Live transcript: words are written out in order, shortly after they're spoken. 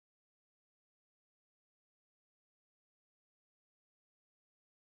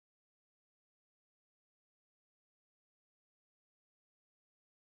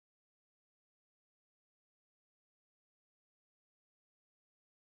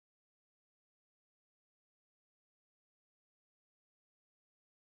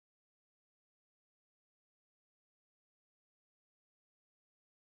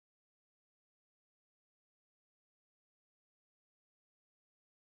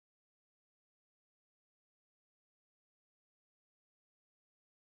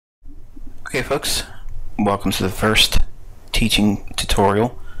Okay folks, welcome to the first teaching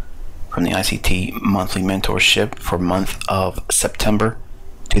tutorial from the ICT monthly mentorship for month of September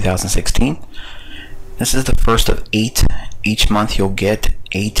 2016. This is the first of 8. Each month you'll get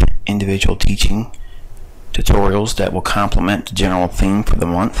 8 individual teaching tutorials that will complement the general theme for the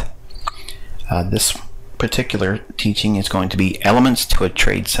month. This particular teaching is going to be elements to a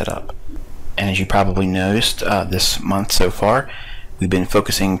trade setup. And as you probably noticed this month so far, we've been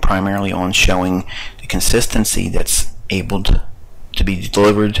focusing primarily on showing the consistency that's able to be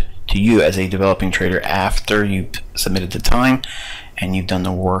delivered to you as a developing trader after you've submitted the time and you've done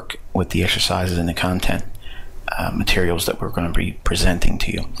the work with the exercises and the content materials that we're going to be presenting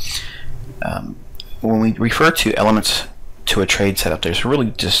to you. When we refer to elements to a trade setup, there's really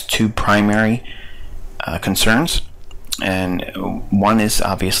just 2 primary concerns, and one is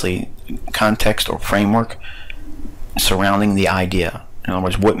obviously context or framework surrounding the idea. In other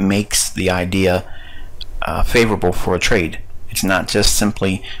words, what makes the idea favorable for a trade. It's not just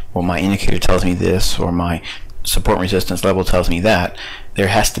simply, well, my indicator tells me this or my support and resistance level tells me that. There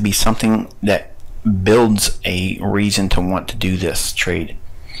has to be something that builds a reason to want to do this trade.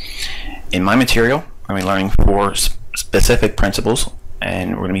 In my material, we're going to be learning 4 specific principles,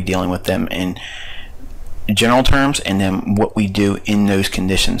 and we're going to be dealing with them in general terms, and then what we do in those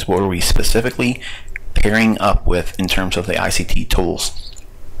conditions. What are we specifically pairing up with in terms of the ICT tools?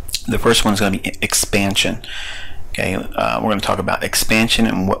 The first one is going to be expansion. Okay, we're going to talk about expansion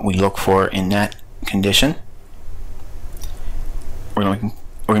and what we look for in that condition. We're going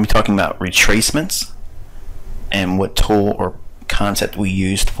to be talking about retracements and what tool or concept we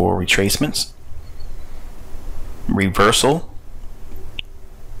used for retracements, reversal,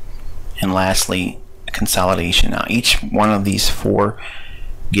 and lastly consolidation. Now each one of these 4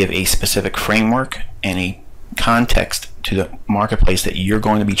 give a specific framework and a context to the marketplace that you're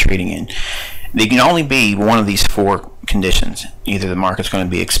going to be trading in. They can only be one of these 4 conditions. Either the market's going to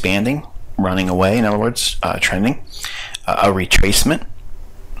be expanding, running away, in other words, trending, a retracement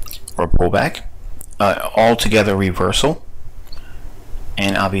or a pullback, altogether reversal,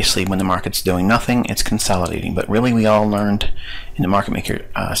 and obviously when the market's doing nothing, it's consolidating. But really, we all learned in the Market Maker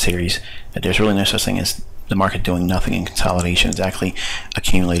series that there's really no such thing as the market doing nothing in consolidation. It's actually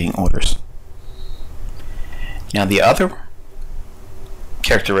accumulating orders. Now the other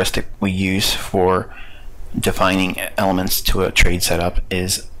characteristic we use for defining elements to a trade setup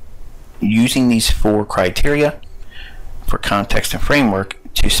is using these 4 criteria for context and framework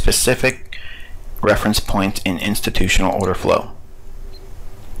to specific reference points in institutional order flow.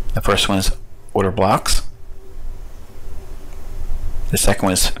 The first one is order blocks. The second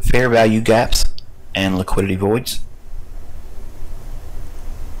one is fair value gaps and liquidity voids,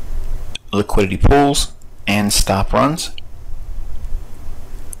 liquidity pools and stop runs,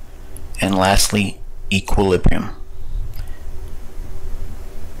 and lastly equilibrium.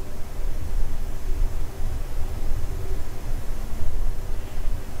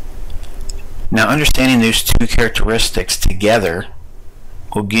 Now understanding those 2 characteristics together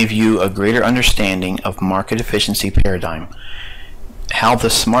will give you a greater understanding of market efficiency paradigm, how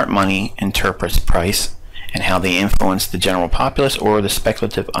the smart money interprets price, and how they influence the general populace or the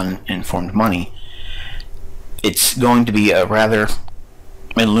speculative uninformed money. It's going to be a rather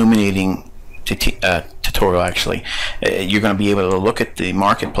illuminating tutorial actually. You're going to be able to look at the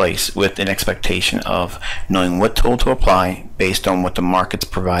marketplace with an expectation of knowing what tool to apply based on what the market's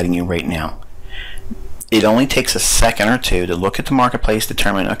providing you right now. It only takes a second or 2 to look at the marketplace,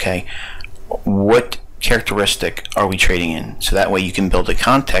 determine, okay, what characteristic are we trading in? So that way you can build a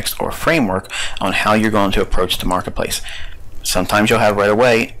context or framework on how you're going to approach the marketplace. Sometimes you'll have right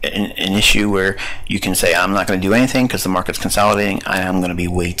away an issue where you can say, I'm not going to do anything because the market's consolidating, I'm going to be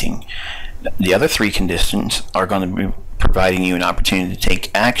waiting. The other 3 conditions are going to be providing you an opportunity to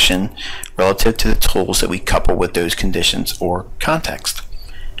take action relative to the tools that we couple with those conditions or context.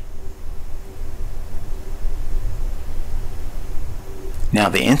 Now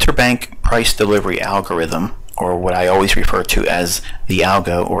the interbank price delivery algorithm, or what I always refer to as the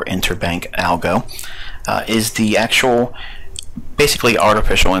algo or interbank algo, is the actual basically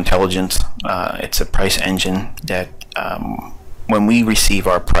artificial intelligence. It's a price engine that when we receive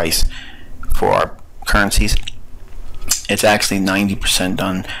our price for our currencies, it's actually 90%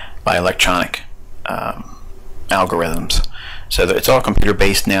 done by electronic algorithms. So it's all computer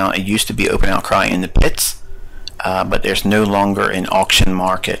based now. It used to be open outcry in the pits, but there's no longer an auction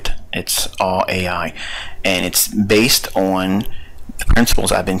market. It's all AI, and it's based on the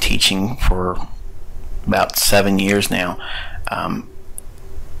principles I've been teaching for about 7 years now.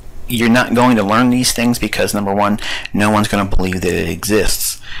 You're not going to learn these things because, number one, no one's going to believe that it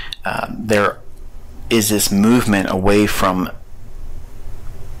exists. there is this movement away from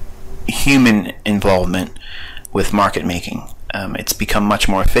human involvement with market making. It's become much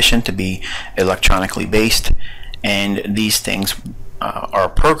more efficient to be electronically based, and these things are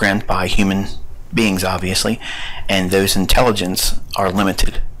programmed by human beings, obviously, and those intelligence are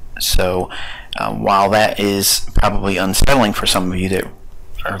limited. So while that is probably unsettling for some of you that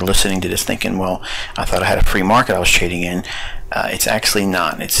are listening to this thinking, well, I thought I had a free market I was trading in, it's actually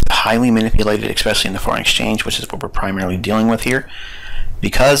not. It's highly manipulated, especially in the foreign exchange, which is what we're primarily dealing with here,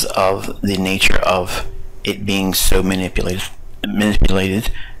 because of the nature of it being so manipulated.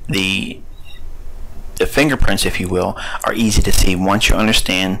 The fingerprints, if you will, are easy to see once you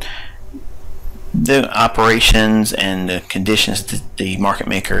understand the operations and the conditions that the market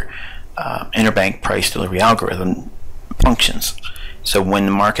maker interbank price delivery algorithm functions. So when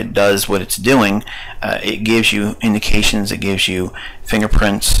the market does what it's doing, it gives you indications, it gives you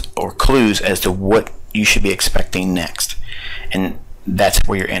fingerprints or clues as to what you should be expecting next. And that's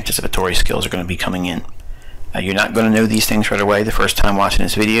where your anticipatory skills are going to be coming in. You're not going to know these things right away the first time watching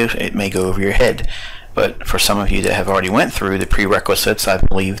this video. It may go over your head. But for some of you that have already went through the prerequisites, I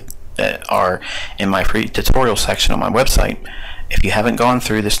believe, that are in my free tutorial section on my website, if you haven't gone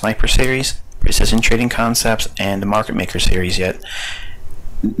through the Sniper series, Precision Trading Concepts, and the Market Maker series yet,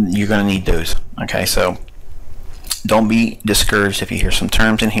 you're going to need those. Okay, so don't be discouraged if you hear some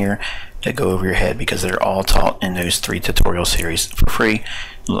terms in here that go over your head, because they're all taught in those 3 tutorial series for free.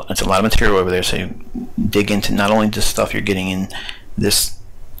 It's a lot of material over there, so you dig into not only the stuff you're getting in this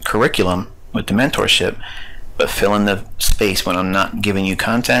curriculum with the mentorship, but fill in the space when I'm not giving you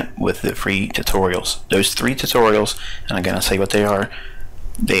content with the free tutorials. Those 3 tutorials, and I'm going to say what they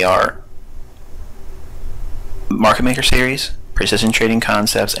are Market Maker series, Precision Trading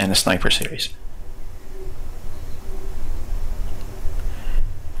Concepts, and the Sniper series.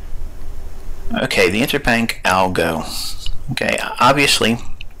 Okay, the interbank algo. Okay, obviously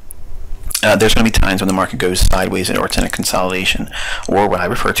there's going to be times when the market goes sideways or it's in a consolidation, or what I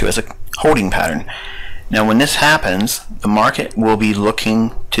refer to as a holding pattern. Now when this happens, the market will be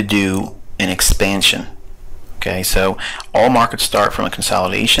looking to do an expansion. Okay, so all markets start from a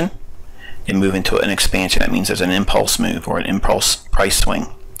consolidation and move into an expansion. That means there's an impulse move or an impulse price swing.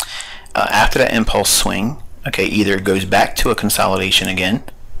 After that impulse swing, okay, either it goes back to a consolidation again,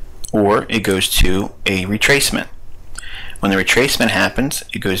 or it goes to a retracement. When the retracement happens,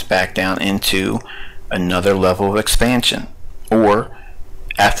 it goes back down into another level of expansion, or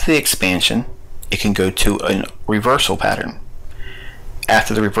after the expansion, it can go to a reversal pattern.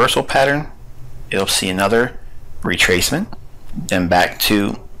 After the reversal pattern, it'll see another retracement, then back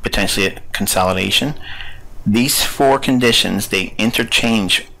to potentially a consolidation. These 4 conditions, they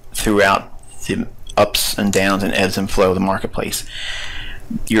interchange throughout the ups and downs and ebbs and flow of the marketplace.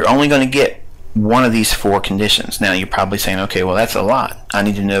 You're only going to get one of these 4 conditions. Now you're probably saying, okay, well that's a lot. I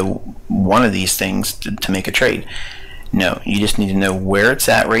need to know one of these things to make a trade. No, you just need to know where it's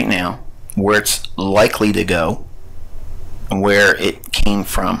at right now, where it's likely to go, and where it came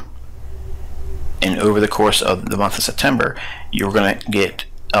from. And over the course of the month of September, you're going to get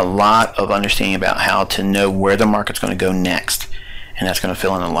a lot of understanding about how to know where the market's going to go next. And that's going to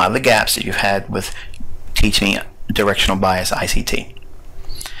fill in a lot of the gaps that you've had with teaching directional bias ICT.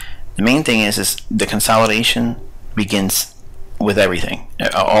 The main thing is the consolidation begins with everything.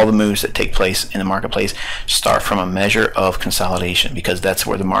 All the moves that take place in the marketplace start from a measure of consolidation, because that's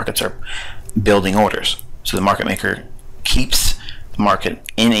where the markets are building orders. So the market maker keeps the market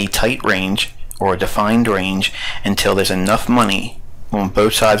in a tight range or a defined range until there's enough money on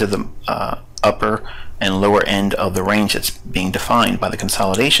both sides of the upper and lower end of the range that's being defined by the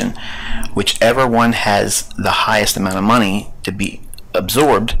consolidation. Whichever one has the highest amount of money to be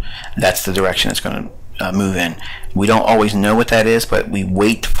absorbed, that's the direction it's going to move in. We don't always know what that is, but we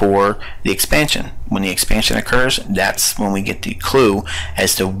wait for the expansion. When the expansion occurs, that's when we get the clue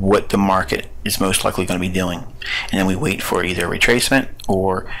as to what the market is most likely going to be doing. And then we wait for either a retracement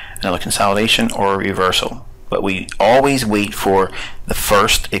or another consolidation or a reversal. But we always wait for the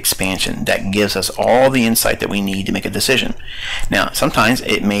first expansion. That gives us all the insight that we need to make a decision. Now, sometimes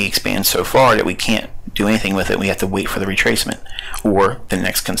it may expand so far that we can't do anything with it. We have to wait for the retracement or the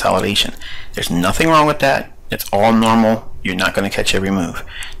next consolidation. There's nothing wrong with that. It's all normal. You're not going to catch every move.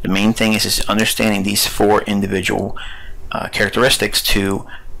 The main thing is just understanding these 4 individual characteristics to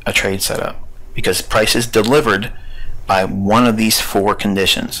a trade setup, because price is delivered by one of these 4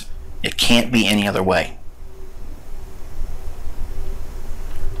 conditions. It can't be any other way.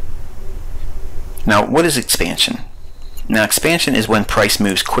 Now, what is expansion? Now, expansion is when price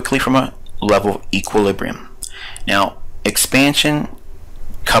moves quickly from a level of equilibrium. Now, expansion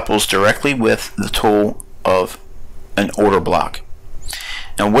couples directly with the tool of an order block.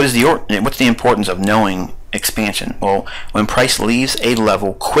 Now, what's the importance of knowing expansion? Well, when price leaves a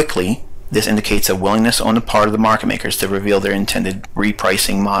level quickly, this indicates a willingness on the part of the market makers to reveal their intended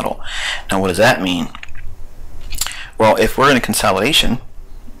repricing model. Now, what does that mean? Well, if we're in a consolidation,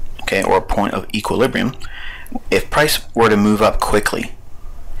 okay, or a point of equilibrium, if price were to move up quickly,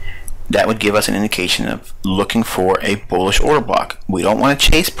 that would give us an indication of looking for a bullish order block. We don't want to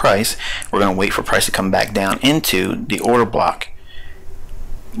chase price. We're going to wait for price to come back down into the order block.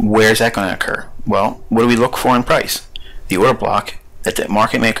 Where's that going to occur? Well, what do we look for in price? The order block that the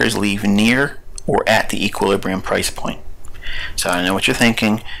market makers leave near or at the equilibrium price point. So I know what you're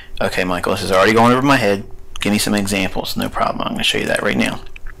thinking. Okay, Michael, this is already going over my head. Give me some examples. No problem. I'm going to show you that right now.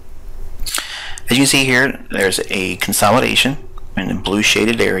 As you can see here, there's a consolidation in the blue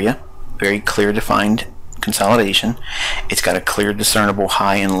shaded area. Very clear defined consolidation. It's got a clear discernible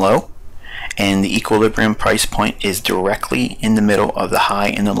high and low, and the equilibrium price point is directly in the middle of the high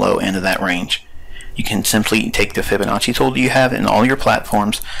and the low end of that range. You can simply take the Fibonacci tool that you have in all your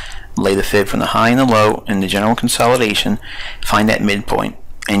platforms, lay the fib from the high and the low in the general consolidation, find that midpoint,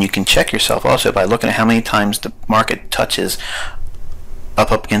 and you can check yourself also by looking at how many times the market touches up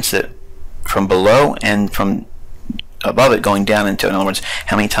against it from below and from above it going down into, in other words,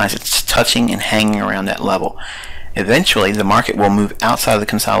 how many times it's touching and hanging around that level. Eventually the market will move outside of the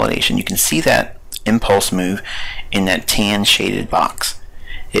consolidation. You can see that impulse move in that tan shaded box.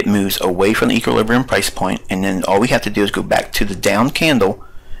 It moves away from the equilibrium price point, and then all we have to do is go back to the down candle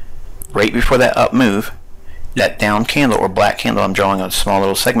right before that up move. That down candle or black candle I'm drawing a small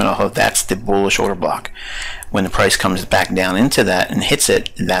little segment off of, that's the bullish order block. When the price comes back down into that and hits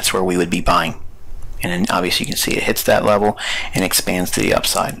it, that's where we would be buying. And then obviously you can see it hits that level and expands to the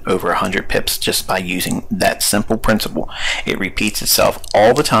upside over 100 pips just by using that simple principle. It repeats itself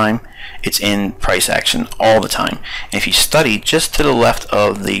all the time. It's in price action all the time. And if you study just to the left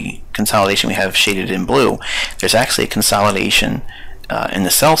of the consolidation we have shaded in blue, there's actually a consolidation in the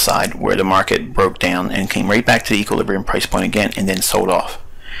sell side where the market broke down and came right back to the equilibrium price point again and then sold off.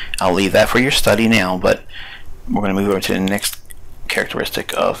 I'll leave that for your study now, but we're going to move over to the next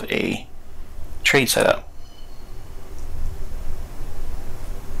characteristic of a trade setup.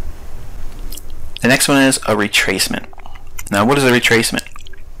 The next one is a retracement. Now, what is a retracement?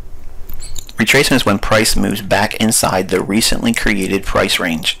 Retracement is when price moves back inside the recently created price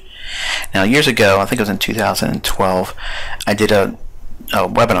range. Now, years ago, I think it was in 2012, I did a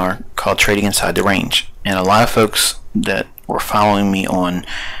webinar called Trading Inside the Range, and a lot of folks that were following me on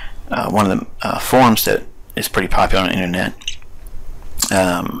one of the forums that is pretty popular on the internet,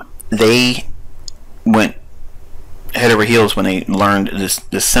 they went head over heels when they learned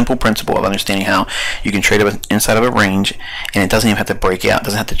this simple principle of understanding how you can trade inside of a range, and it doesn't even have to break out, it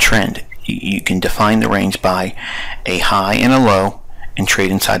doesn't have to trend. You can define the range by a high and a low and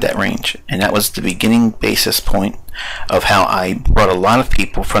trade inside that range. And that was the beginning basis point of how I brought a lot of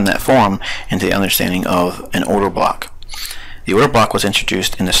people from that forum into the understanding of an order block. The order block was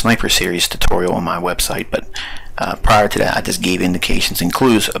introduced in the Sniper series tutorial on my website, but prior to that I just gave indications and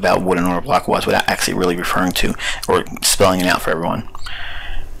clues about what an order block was without actually really referring to or spelling it out for everyone.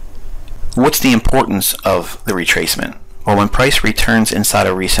 What's the importance of the retracement? Well, when price returns inside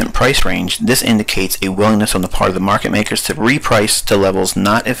a recent price range, this indicates a willingness on the part of the market makers to reprice to levels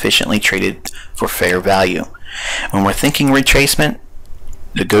not efficiently traded for fair value. When we're thinking retracement,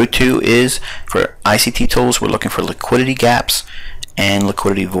 the go-to is for ICT tools, we're looking for liquidity gaps and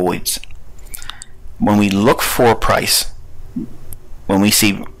liquidity voids. When we look for price, when we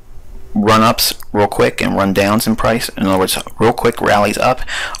see run-ups real quick and run-downs in price, in other words, real quick rallies up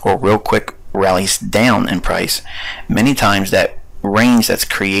or real quick rallies down in price, many times that range that's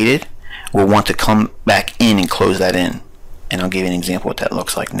created will want to come back in and close that in. And I'll give you an example what that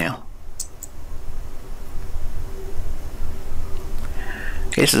looks like now.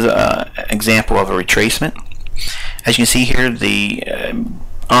 Okay, this is an example of a retracement. As you can see here, the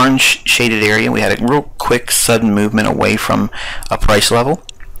orange shaded area, we had a real quick sudden movement away from a price level,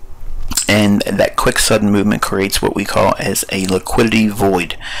 and that quick sudden movement creates what we call as a liquidity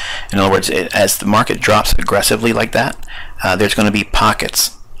void. In other words, as the market drops aggressively like that, there's going to be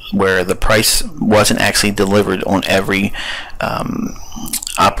pockets where the price wasn't actually delivered on every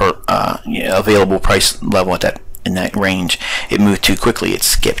available price level at in that range. It moved too quickly, it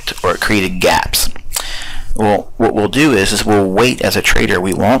skipped, or it created gaps. Well, what we'll do is we'll wait as a trader.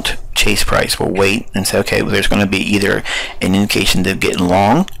 We won't chase price. We'll wait and say, okay, well, there's going to be either an indication to get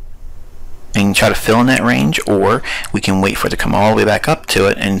long and try to fill in that range, or we can wait for it to come all the way back up to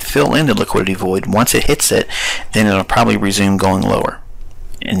it and fill in the liquidity void. Once it hits it, then it'll probably resume going lower.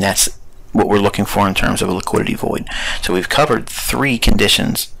 and that's what we're looking for in terms of a liquidity void. So we've covered 3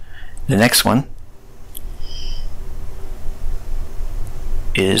 conditions. The next one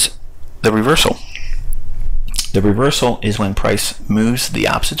is the reversal. The reversal is when price moves the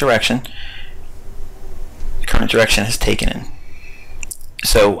opposite direction the current direction has taken in.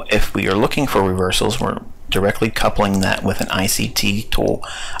 So if we are looking for reversals, we're directly coupling that with an ICT tool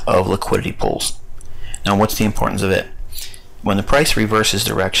of liquidity pools. Now, what's the importance of it? When the price reverses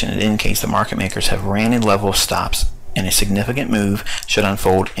direction, it indicates the market makers have ran a level of stops and a significant move should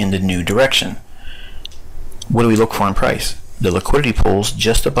unfold in the new direction. What do we look for in price? The liquidity pools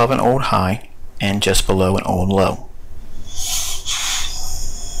just above an old high and just below an old low.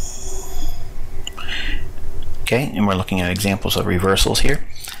 Okay, and we're looking at examples of reversals here.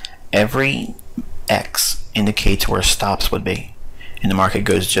 Every X indicates where stops would be, and the market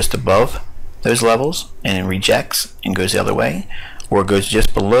goes just above those levels and it rejects and goes the other way, or it goes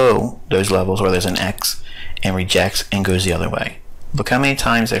just below those levels where there's an X and rejects and goes the other way. Look how many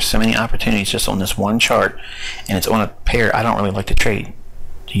times there's so many opportunities just on this one chart, and it's on a pair I don't really like to trade,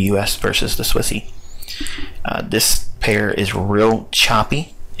 the US versus the Swissy. This pair is real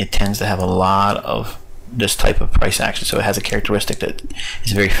choppy. It tends to have a lot of this type of price action, so it has a characteristic that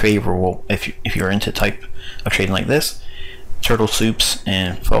is very favorable if you're into type of trading like this. Turtle soups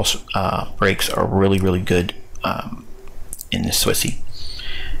and false breaks are really good in the Swissy.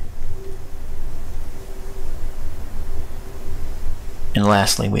 And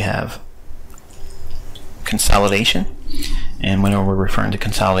lastly, we have consolidation, and when we're referring to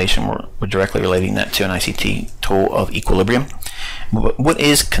consolidation, we're directly relating that to an ICT tool of equilibrium. What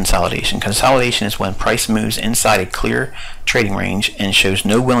is consolidation? Consolidation is when price moves inside a clear trading range and shows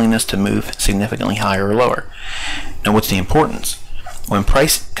no willingness to move significantly higher or lower. Now, what's the importance? When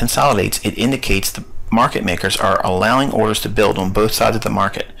price consolidates, it indicates the market makers are allowing orders to build on both sides of the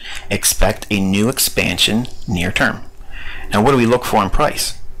market. Expect a new expansion near term. Now, what do we look for in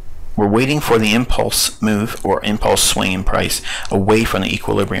price? We're waiting for the impulse move or impulse swing in price away from the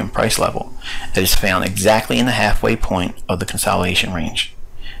equilibrium price level that is found exactly in the halfway point of the consolidation range.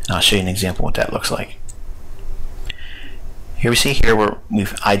 And I'll show you an example of what that looks like. Here we see where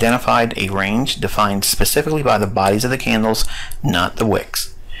we've identified a range defined specifically by the bodies of the candles, not the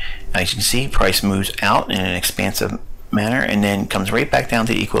wicks. As you can see, price moves out in an expansive manner and then comes right back down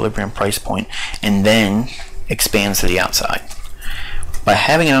to the equilibrium price point and then expands to the outside. By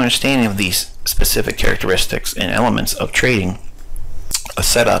having an understanding of these specific characteristics and elements of trading a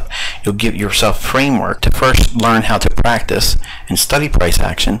setup, you'll give yourself a framework to first learn how to practice and study price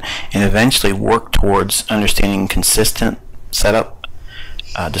action, and eventually work towards understanding consistent setup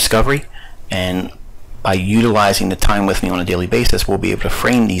discovery. And by utilizing the time with me on a daily basis, we'll be able to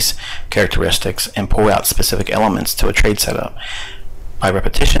frame these characteristics and pull out specific elements to a trade setup. By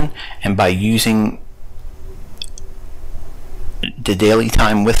repetition and by using the daily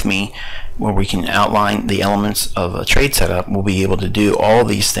time with me, where we can outline the elements of a trade setup, we'll be able to do all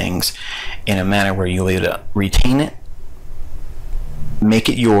these things in a manner where you'll be able to retain it, make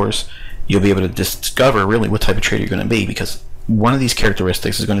it yours. You'll be able to discover really what type of trader you're going to be, because one of these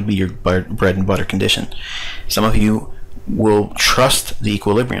characteristics is going to be your bread and butter condition. Some of you will trust the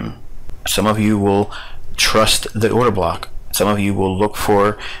equilibrium. Some of you will trust the order block. Some of you will look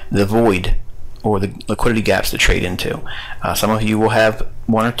for the void or the liquidity gaps to trade into. Some of you will have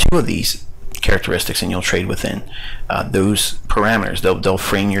one or two of these characteristics and you'll trade within those parameters. They'll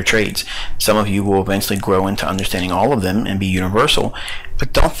frame your trades. Some of you will eventually grow into understanding all of them and be universal,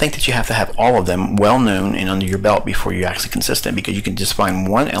 but don't think that you have to have all of them well known and under your belt before you're actually consistent, because you can just find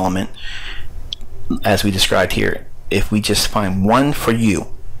one element as we described here. If we just find one for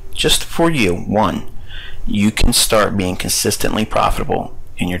you, just for you, one, you can start being consistently profitable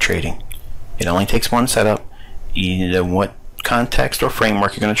in your trading. It only takes one setup. You know what context or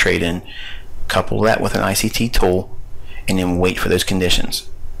framework you're going to trade in, couple that with an ICT tool, and then wait for those conditions.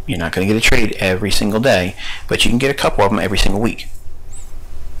 You're not going to get a trade every single day, but you can get a couple of them every single week.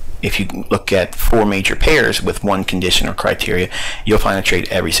 If you look at 4 major pairs with one condition or criteria, you'll find a trade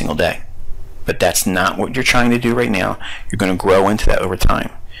every single day. But that's not what you're trying to do right now. You're going to grow into that over time.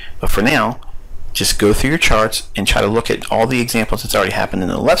 But for now, just go through your charts and try to look at all the examples that's already happened in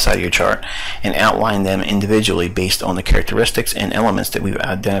the left side of your chart and outline them individually based on the characteristics and elements that we've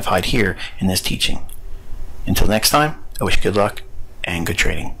identified here in this teaching. Until next time, I wish you good luck and good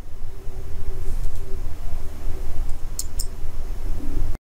trading.